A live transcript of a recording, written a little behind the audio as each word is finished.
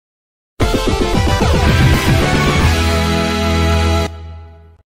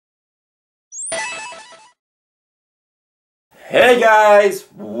Hey guys,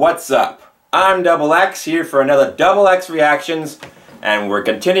 what's up? I'm DoubleX here for another DoubleX Reactions, and we're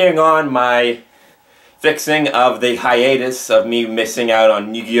continuing on my fixing of the hiatus of me missing out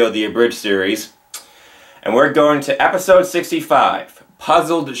on Yu-Gi-Oh! The Abridged series. And we're going to episode 65,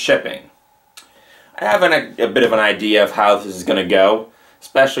 Puzzled Shipping. I have a bit of an idea of how this is going to go,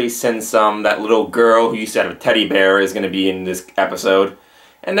 especially since that little girl who used to have a teddy bear is going to be in this episode,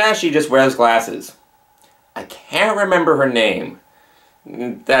 and now she just wears glasses. I can't remember her name,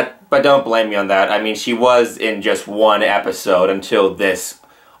 but don't blame me on that. I mean, she was in just one episode until this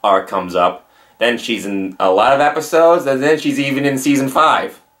arc comes up. Then she's in a lot of episodes, and then she's even in season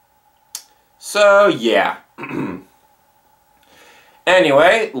 5. So, yeah.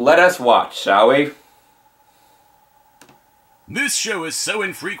 Anyway, let us watch, shall we? This show is so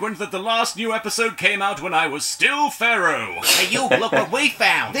infrequent that the last new episode came out when I was still Pharaoh. Hey, yo, look what we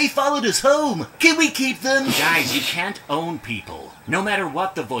found. They followed us home. Can we keep them? Guys, you can't own people, no matter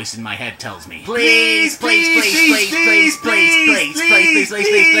what the voice in my head tells me. Please, please, please, please, please, please, please,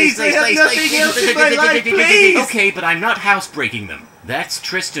 please, please, please, please. Okay, but I'm not housebreaking them. That's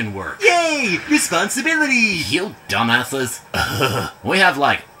Tristan work. Yay! Responsibility! You dumbasses. We have,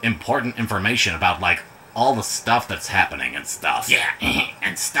 important information about, all the stuff that's happening and stuff. Yeah,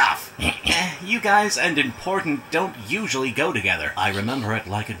 and stuff. You guys and important don't usually go together. I remember it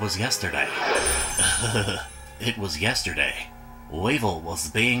like it was yesterday. It was yesterday. Weevil was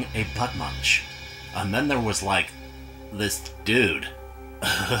being a butt munch. And then there was, this dude.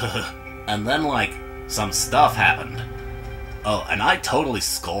 And then, some stuff happened. Oh, and I totally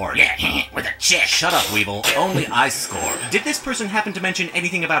scored. Yeah, with a chick. Shut up, Weevil. Only I scored. Did this person happen to mention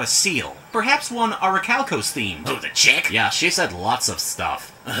anything about a seal? Perhaps one Aracalco's theme? Oh, the chick? Yeah, she said lots of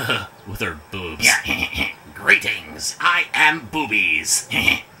stuff. With her boobs. Yeah. Greetings. I am Boobies.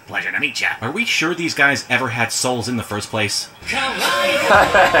 Pleasure to meet ya. Are we sure these guys ever had souls in the first place?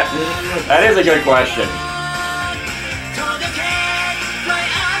 That is a good question.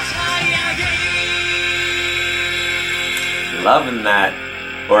 Loving that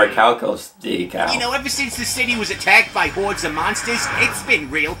Orichalcos decal. You know, ever since the city was attacked by hordes of monsters, it's been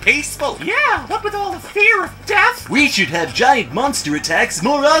real peaceful. Yeah, what with all the fear of death? We should have giant monster attacks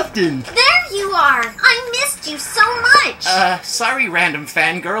more often. There you are! I missed you so much! Sorry, random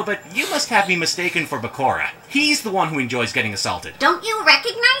fangirl, but you must have me mistaken for Bakura. He's the one who enjoys getting assaulted. Don't you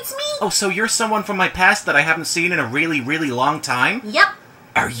recognize me? Oh, so you're someone from my past that I haven't seen in a really, really long time? Yep.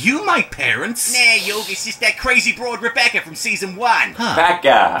 Are you my parents? Nah, Yogi, it's just that crazy broad Rebecca from season 1. Huh.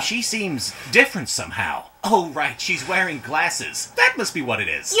 Becca! She seems different somehow. Oh, right, she's wearing glasses. That must be what it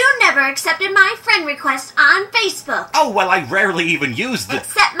is. You never accepted my friend request on Facebook. Oh, well, I rarely even use the...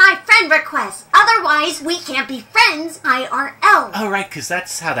 Accept my friend request. Otherwise, we can't be friends IRL. Oh, right, because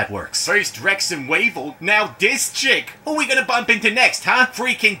that's how that works. First Rex and Weevil, now this chick. Who are we gonna bump into next, huh?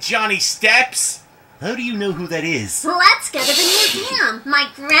 Freaking Johnny Steps? How do you know who that is? Let's go to the museum.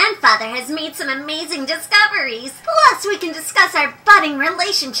 My grandfather has made some amazing discoveries. Plus, we can discuss our budding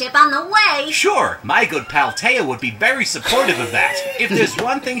relationship on the way. Sure, my good pal Taya would be very supportive of that. If there's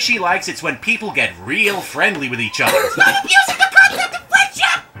one thing she likes, it's when people get real friendly with each other. Stop using the concept of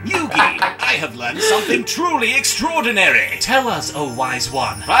friendship! Yugi, I have learned something truly extraordinary. Tell us, oh wise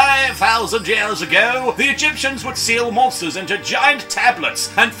one. 5,000 years ago, the Egyptians would seal monsters into giant tablets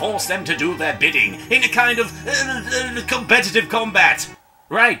and force them to do their bidding in a kind of competitive combat.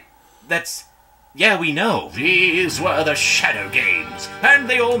 Right, yeah, we know. These were the Shadow Games, and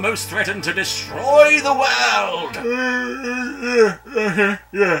they almost threatened to destroy the world.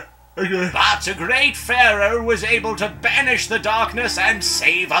 Yeah. But a great pharaoh was able to banish the darkness and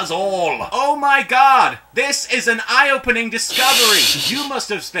save us all. Oh my god! This is an eye-opening discovery! You must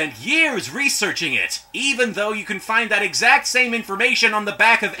have spent years researching it, even though you can find that exact same information on the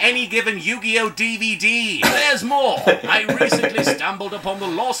back of any given Yu-Gi-Oh! DVD. There's more! I recently stumbled upon the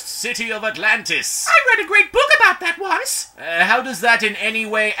lost city of Atlantis. I read a great book about that once. How does that in any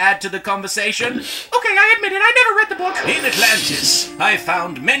way add to the conversation? Okay, I admit it, I never read the book. In Atlantis, I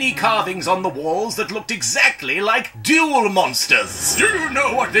found many carvings on the walls that looked exactly like duel monsters. Do you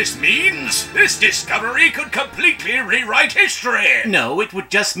know what this means? This discovery could completely rewrite history. No, it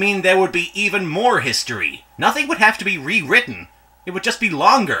would just mean there would be even more history. Nothing would have to be rewritten. It would just be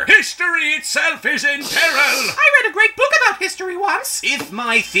longer. History itself is in peril! I read a great book about history once. If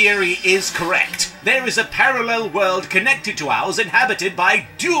my theory is correct, there is a parallel world connected to ours inhabited by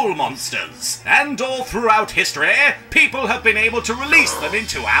duel monsters. And all throughout history, people have been able to release them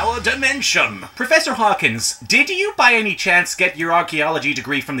into our dimension. Professor Hawkins, did you by any chance get your archaeology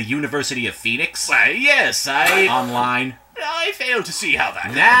degree from the University of Phoenix? Why, yes, Online. I fail to see how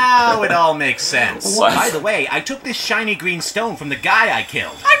that... Now it all makes sense. What? By the way, I took this shiny green stone from the guy I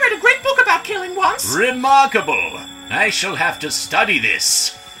killed. I read a great book about killing once. Remarkable. I shall have to study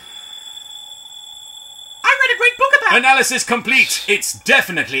this. I read a great book about... Analysis complete. It's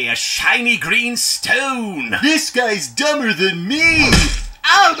definitely a shiny green stone. This guy's dumber than me.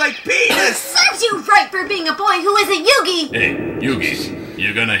 Ow, my penis! Serves you right for being a boy who isn't Yugi! Hey, Yugi,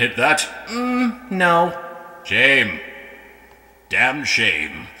 you gonna hit that? No. Shame. Damn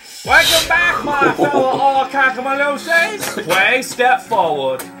shame. Welcome back, my fellow Alcacamaluses! Please step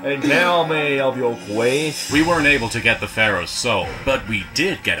forward and tell me of your quest. We weren't able to get the Pharaoh's soul, but we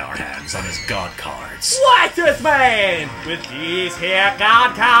did get our hands on his god cards. What this man? With these here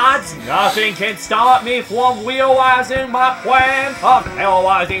god cards, nothing can stop me from realizing my plan of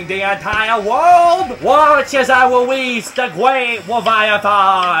terrorizing the entire world. Watch as I release the great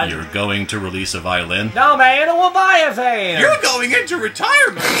Leviathan. You're going to release a violin? No, man, a Leviathan. You're going into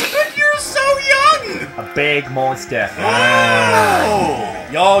retirement, but you're so young! a big monster. Oh!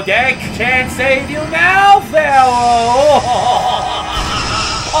 Your deck can't save you now, Pharaoh.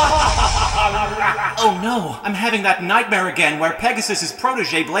 Oh no, I'm having that nightmare again where Pegasus's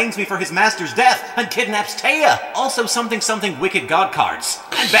protege blames me for his master's death and kidnaps Taya. Also something wicked god cards.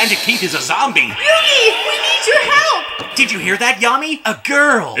 And Bandit Keith is a zombie. Yugi, we need your help! Did you hear that, Yami? A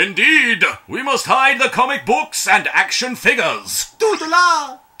girl! Indeed! We must hide the comic books and action figures.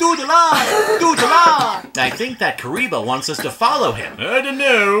 Doodala! Doodala! Doodala! I think that Kariba wants us to follow him. I don't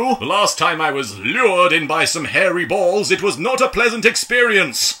know. The last time I was lured in by some hairy balls, it was not a pleasant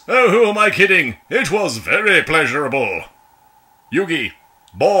experience. Oh, who am I kidding? It was very pleasurable. Yugi,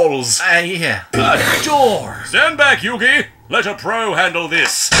 balls. Yeah. A door! Stand back, Yugi. Let a pro handle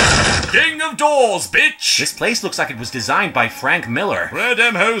this. King of doors, bitch! This place looks like it was designed by Frank Miller. Where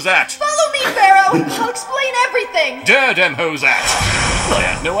dem hoes at? Follow me, Pharaoh! I'll explain everything! Dare dem hoes at? I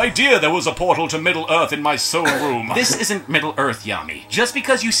had no idea there was a portal to Middle Earth in my soul room. This isn't Middle Earth, Yami. Just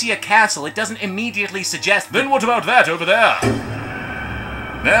because you see a castle, it doesn't immediately suggest... Then what about that over there?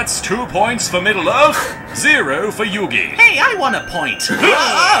 That's 2 points for Middle Earth, 0 for Yugi. Hey, I want a point!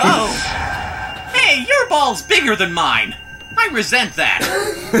 Oh! Hey, your ball's bigger than mine! I resent that!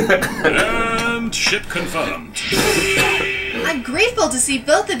 And ship confirmed. I'm grateful to see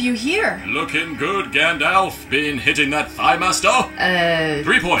both of you here. Looking good, Gandalf. Been hitting that thigh, master?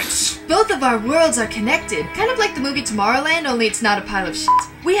 3 points. Both of our worlds are connected, kind of like the movie Tomorrowland, only it's not a pile of shit.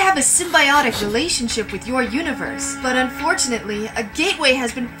 We have a symbiotic relationship with your universe, but unfortunately, a gateway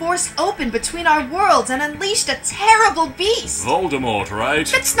has been forced open between our worlds and unleashed a terrible beast! Voldemort, right?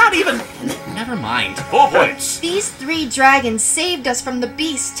 It's not even... Never mind. 4 points. These 3 dragons saved us from the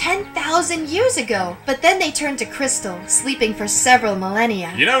beast 10,000 years ago, but then they turned to crystal, sleeping for several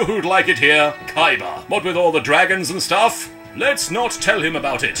millennia. You know who'd like it here? Kaiba. What with all the dragons and stuff? Let's not tell him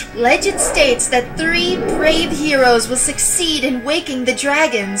about it. Legend states that 3 brave heroes will succeed in waking the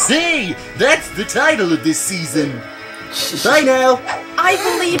dragons. Hey, that's the title of this season. Bye now. I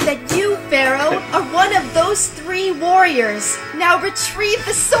believe that you, Pharaoh, are one of those 3 warriors. Now retrieve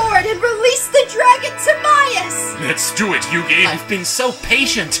the sword and release the dragon Timaeus! Let's do it, Yugi. I've been so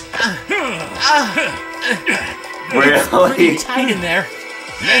patient. Really? Pretty tight in there.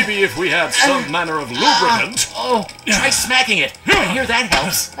 Maybe if we had some manner of lubricant. Oh, try smacking it. I hear that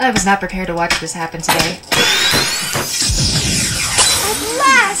helps. I was not prepared to watch this happen today. At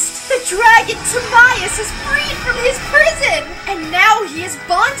last! The dragon Timaeus is freed from his prison! And now he is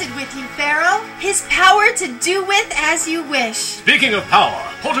bonded with you, Pharaoh. His power to do with as you wish. Speaking of power,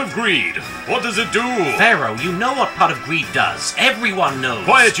 Pot of Greed. What does it do? Pharaoh, you know what Pot of Greed does. Everyone knows.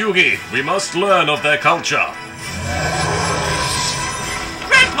 Quiet, Yugi. We must learn of their culture.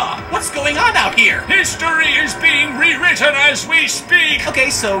 Grandpa, what's going on out here? History is being rewritten as we speak. Okay,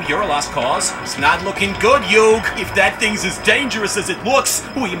 so you're a lost cause. It's not looking good, Yug. If that thing's as dangerous as it looks,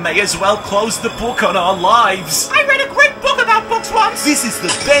 we may as well close the book on our lives. I read a great book about books once. This is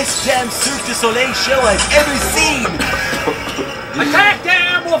the best damn Cirque du Soleil show I've ever seen. Attack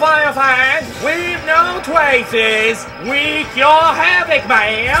them, Leviathan! Leave no traces! Wreak your havoc,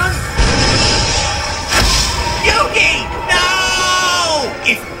 man! Yugi! No!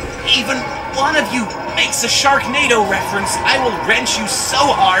 If even one of you makes a Sharknado reference, I will wrench you so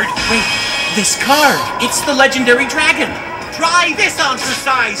hard. Wait, this card, it's the legendary dragon. Try this on for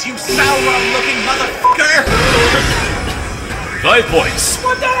size, you Sauron-looking motherfucker! 5 points.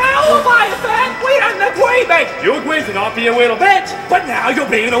 What the hell, Leviathan? We had an agreement! You agreed to not be a little bitch, but now you're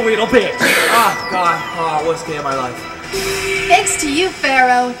being a little bitch! Oh, God. Oh, worst day of my life. Thanks to you,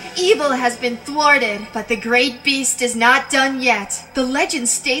 Pharaoh, evil has been thwarted, but the great beast is not done yet. The legend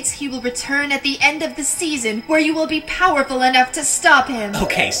states he will return at the end of the season, where you will be powerful enough to stop him.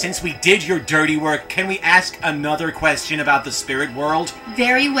 Okay, since we did your dirty work, can we ask another question about the spirit world?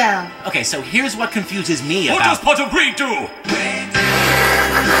 Very well. Okay, so here's what confuses me about— What does Pot of Greed do?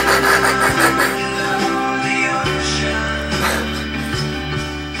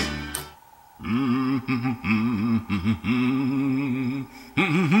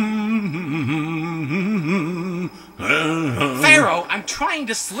 Pharaoh, I'm trying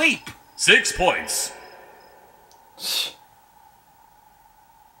to sleep. 6 points.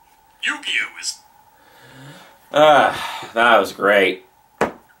 Yu-Gi-Oh! is... That was great.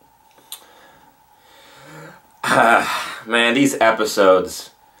 Man, these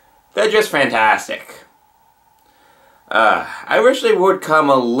episodes, they're just fantastic. I wish they would come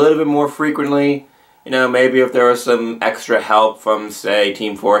a little bit more frequently. You know, maybe if there was some extra help from, say,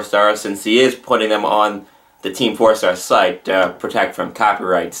 Team 4-Star, since he is putting them on the Team 4-Star site to protect from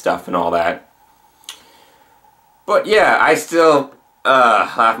copyright stuff and all that. But yeah, I still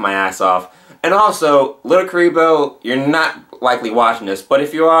laugh my ass off. And also, Little Karibo, you're not likely watching this, but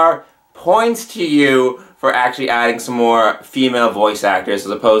if you are, points to you for actually adding some more female voice actors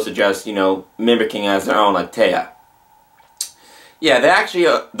as opposed to just, you know, mimicking as their own like Taya. Yeah, they actually,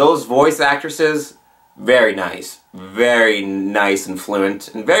 those voice actresses, very nice and fluent,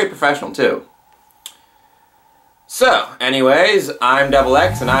 and very professional too. So, anyways, I'm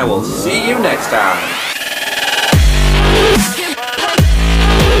DoubleX, and I will see you next time.